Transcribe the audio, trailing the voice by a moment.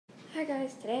Hi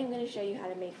guys, today I'm going to show you how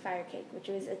to make fire cake, which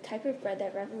is a type of bread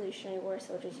that Revolutionary War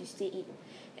soldiers used to eat.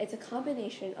 It's a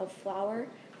combination of flour,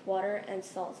 water, and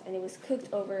salt, and it was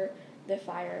cooked over the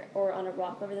fire, or on a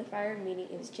rock over the fire, meaning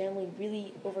it was generally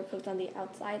really overcooked on the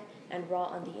outside and raw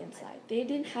on the inside. They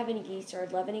didn't have any yeast or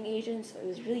leavening agents, so it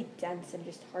was really dense and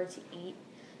just hard to eat,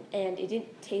 and it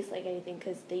didn't taste like anything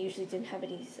because they usually didn't have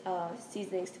any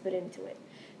seasonings to put into it.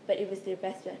 But it was their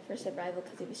best bet for survival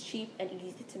because it was cheap and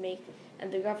easy to make,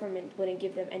 and the government wouldn't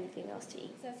give them anything else to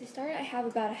eat. So to start, I have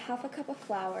about a half a cup of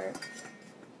flour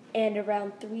and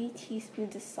around 3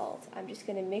 teaspoons of salt. I'm just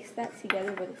going to mix that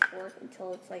together with a fork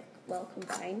until it's well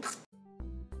combined.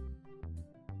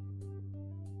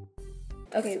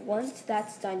 Okay, once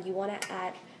that's done, you want to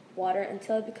add water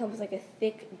until it becomes like a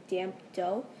thick, damp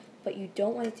dough, but you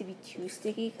don't want it to be too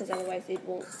sticky because otherwise it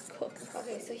won't cook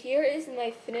properly. Okay, so here is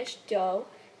my finished dough.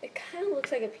 It kind of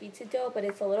looks like a pizza dough, but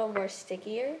it's a little more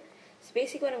stickier. So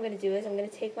basically what I'm going to do is I'm going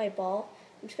to take my ball,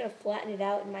 I'm just going to flatten it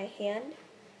out in my hand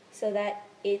so that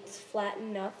it's flat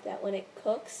enough that when it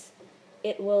cooks,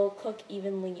 it will cook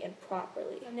evenly and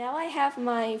properly. So now I have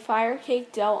my fire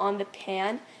cake dough on the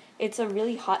pan. It's a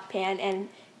really hot pan and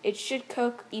it should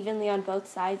cook evenly on both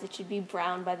sides. It should be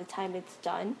brown by the time it's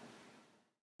done.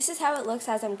 This is how it looks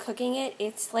as I'm cooking it.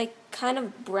 It's like kind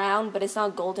of brown, but it's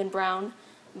not golden brown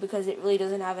because it really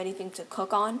doesn't have anything to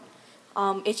cook on.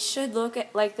 It should look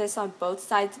like this on both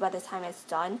sides by the time it's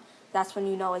done. That's when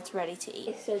you know it's ready to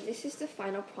eat. So this is the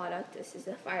final product. This is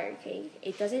the fire cake.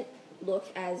 It doesn't look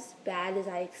as bad as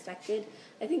I expected.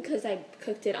 I think because I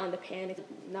cooked it on the pan,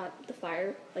 not the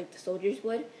fire, like the soldiers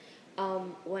would.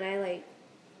 When I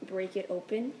break it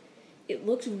open, it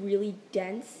looks really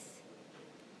dense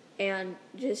and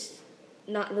just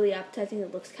not really appetizing.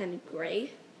 It looks kind of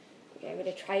gray. Okay, I'm going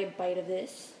to try a bite of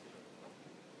this.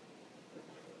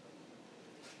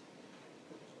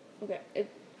 Okay,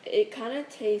 it kind of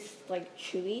tastes like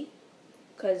chewy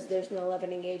because there's no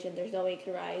leavening agent, there's no way it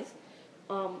can rise.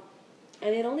 And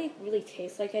it only really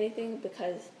tastes like anything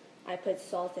because I put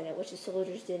salt in it, which the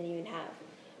soldiers didn't even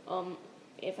have.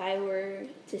 If I were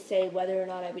to say whether or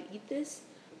not I would eat this,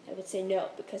 I would say no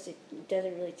because it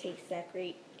doesn't really taste that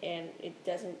great and it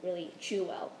doesn't really chew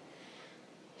well.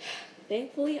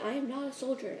 Thankfully, I am not a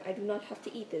soldier. I do not have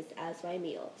to eat this as my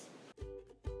meals.